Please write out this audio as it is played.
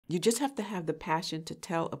you just have to have the passion to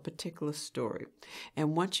tell a particular story.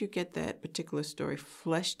 And once you get that particular story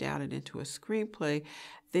fleshed out and into a screenplay,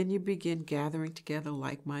 then you begin gathering together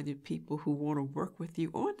like-minded people who want to work with you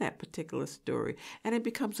on that particular story. And it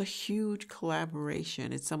becomes a huge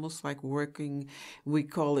collaboration. It's almost like working, we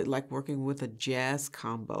call it like working with a jazz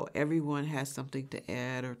combo. Everyone has something to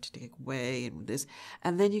add or to take away and this.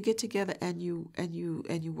 And then you get together and you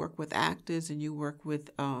work with actors and you work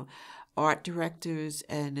with art directors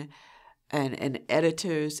and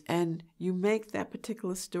editors, and you make that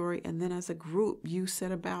particular story, and then as a group you set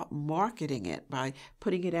about marketing it by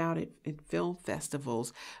putting it out in film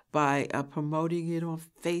festivals, by promoting it on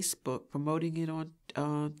Facebook, promoting it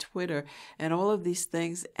on Twitter, and all of these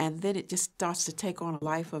things, and then it just starts to take on a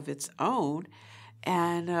life of its own,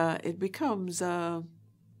 and it becomes a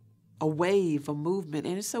wave, a movement,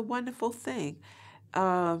 and it's a wonderful thing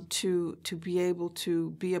to be able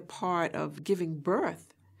to be a part of giving birth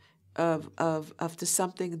of to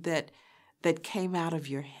something that came out of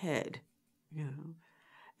your head, you know,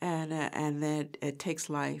 and then it takes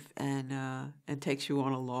life and takes you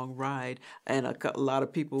on a long ride and a lot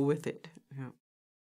of people with it.